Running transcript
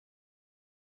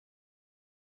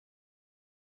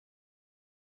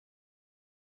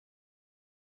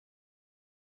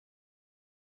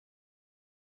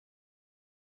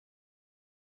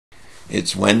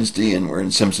It's Wednesday, and we're in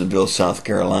Simpsonville, South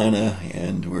Carolina,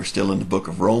 and we're still in the book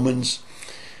of Romans.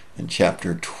 In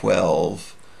chapter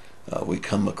 12, we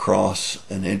come across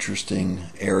an interesting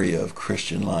area of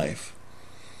Christian life.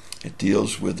 It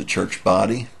deals with the church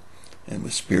body and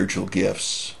with spiritual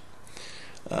gifts.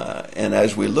 And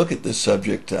as we look at this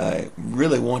subject, I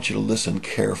really want you to listen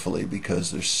carefully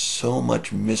because there's so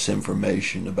much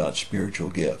misinformation about spiritual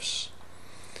gifts.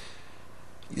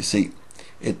 You see,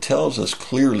 it tells us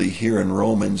clearly here in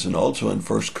Romans and also in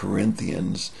 1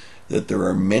 Corinthians that there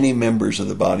are many members of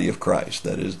the body of Christ.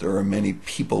 That is, there are many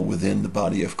people within the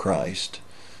body of Christ.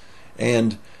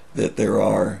 And that there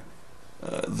are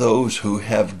those who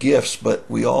have gifts, but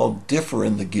we all differ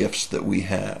in the gifts that we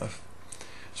have.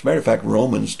 As a matter of fact,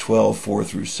 Romans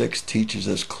 12:4-6 teaches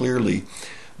us clearly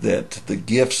that the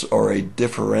gifts are a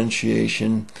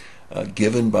differentiation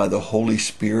given by the Holy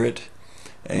Spirit,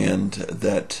 and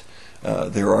that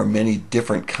there are many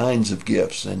different kinds of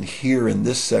gifts. And here in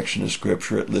this section of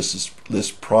Scripture, it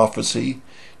lists prophecy,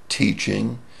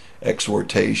 teaching,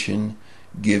 exhortation,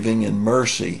 giving, and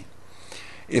mercy.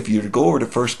 If you go over to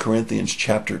 1 Corinthians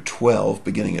chapter 12,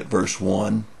 beginning at verse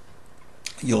 1,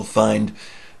 you'll find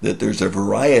that there's a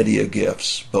variety of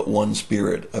gifts, but one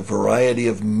Spirit, a variety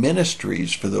of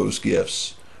ministries for those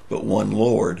gifts, but one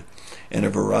Lord, and a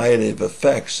variety of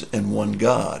effects and one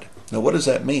God. Now, what does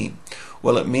that mean?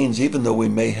 Well, it means even though we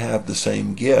may have the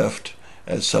same gift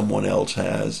as someone else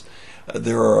has,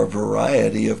 there are a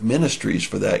variety of ministries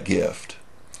for that gift.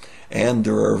 And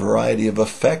there are a variety of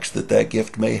effects that that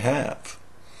gift may have.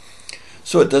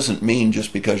 So it doesn't mean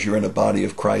just because you're in a body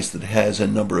of Christ that has a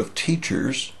number of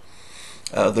teachers,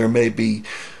 there may be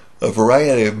a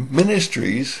variety of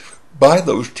ministries by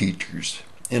those teachers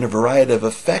and a variety of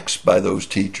effects by those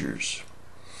teachers.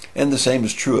 And the same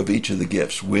is true of each of the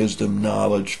gifts: wisdom,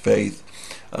 knowledge, faith,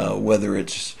 whether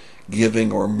it's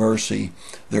giving or mercy.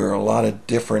 There are a lot of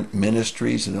different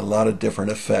ministries and a lot of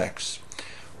different effects.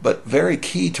 But very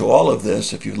key to all of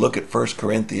this, if you look at 1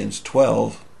 Corinthians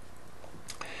 12,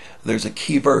 there's a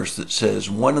key verse that says,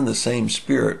 one and the same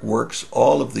Spirit works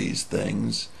all of these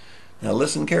things. Now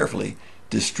listen carefully.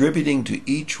 Distributing to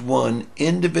each one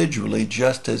individually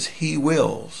just as He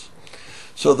wills.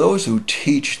 So those who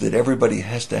teach that everybody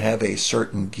has to have a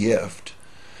certain gift,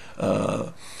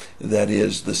 that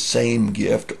is the same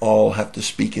gift, all have to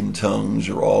speak in tongues,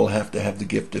 or all have to have the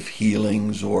gift of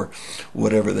healings, or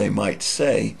whatever they might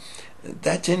say,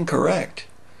 that's incorrect.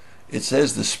 It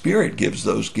says the Spirit gives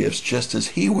those gifts just as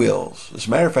He wills. As a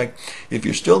matter of fact, if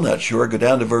you're still not sure, go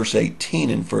down to verse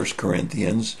 18 in 1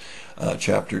 Corinthians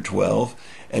chapter 12,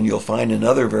 and you'll find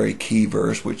another very key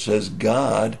verse which says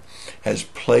God has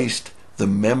placed the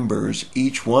members,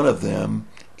 each one of them,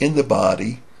 in the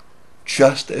body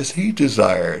just as He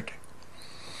desired.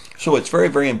 So it's very,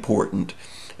 very important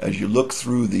as you look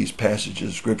through these passages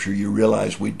of Scripture, you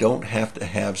realize we don't have to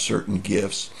have certain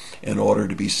gifts in order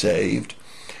to be saved,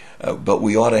 but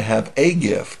we ought to have a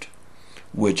gift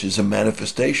which is a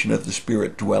manifestation of the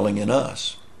Spirit dwelling in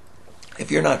us. If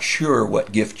you're not sure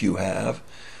what gift you have,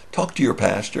 talk to your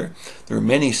pastor. There are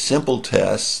many simple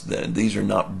tests. These are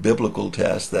not biblical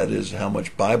tests, that is how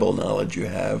much Bible knowledge you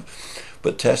have,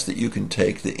 but tests that you can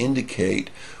take that indicate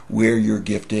where your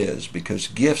gift is, because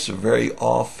gifts are very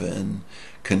often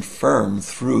confirmed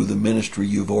through the ministry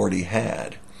you've already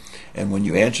had. And when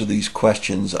you answer these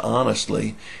questions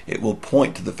honestly, it will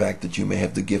point to the fact that you may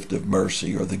have the gift of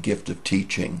mercy, or the gift of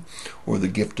teaching, or the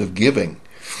gift of giving.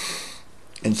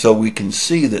 And so we can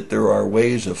see that there are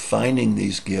ways of finding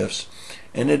these gifts,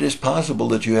 and it is possible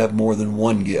that you have more than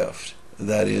one gift.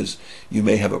 That is, you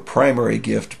may have a primary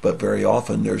gift, but very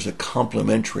often there's a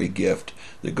complementary gift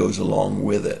that goes along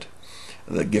with it.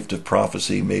 The gift of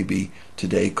prophecy may be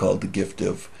today called the gift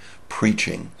of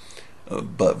preaching,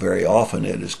 but very often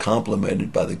it is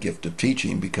complemented by the gift of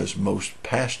teaching, because most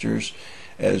pastors,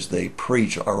 as they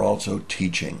preach, are also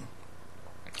teaching.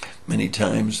 Many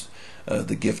times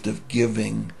the gift of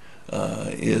giving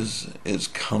is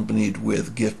accompanied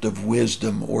with gift of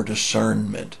wisdom or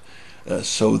discernment,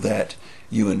 so that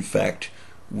you in fact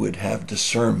would have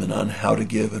discernment on how to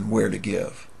give and where to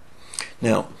give.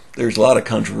 Now, there's a lot of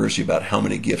controversy about how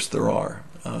many gifts there are.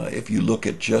 If you look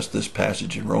at just this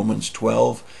passage in Romans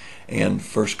 12 and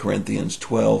 1 Corinthians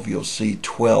 12, you'll see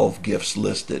 12 gifts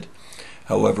listed.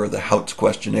 However, the Houts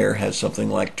questionnaire has something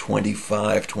like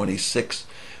 25, 26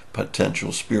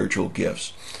 potential spiritual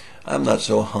gifts. I'm not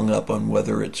so hung up on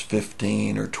whether it's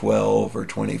 15 or 12 or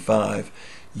 25.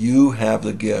 You have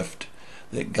the gift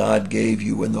that God gave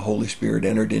you when the Holy Spirit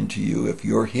entered into you. If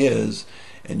you're His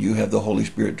and you have the Holy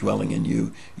Spirit dwelling in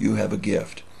you, you have a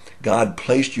gift. God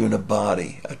placed you in a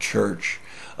body, a church,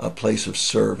 a place of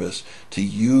service, to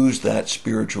use that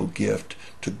spiritual gift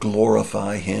to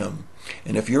glorify Him.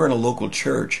 And if you're in a local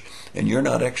church and you're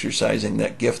not exercising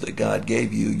that gift that God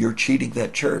gave you, you're cheating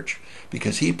that church,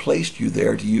 because He placed you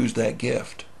there to use that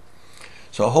gift.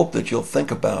 So I hope that you'll think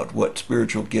about what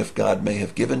spiritual gift God may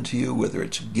have given to you, whether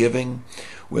it's giving,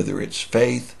 whether it's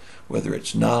faith, whether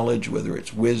it's knowledge, whether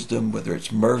it's wisdom, whether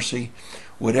it's mercy,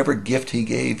 whatever gift He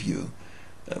gave you.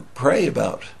 Pray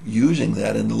about using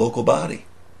that in the local body.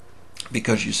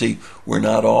 Because you see, we're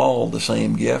not all the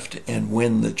same gift, and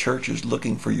when the church is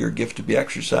looking for your gift to be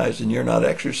exercised and you're not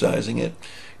exercising it,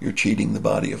 you're cheating the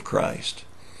body of Christ.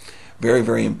 Very,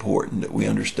 very important that we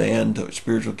understand the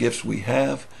spiritual gifts we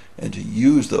have and to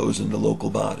use those in the local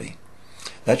body.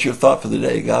 That's your thought for the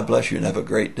day. God bless you and have a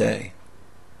great day.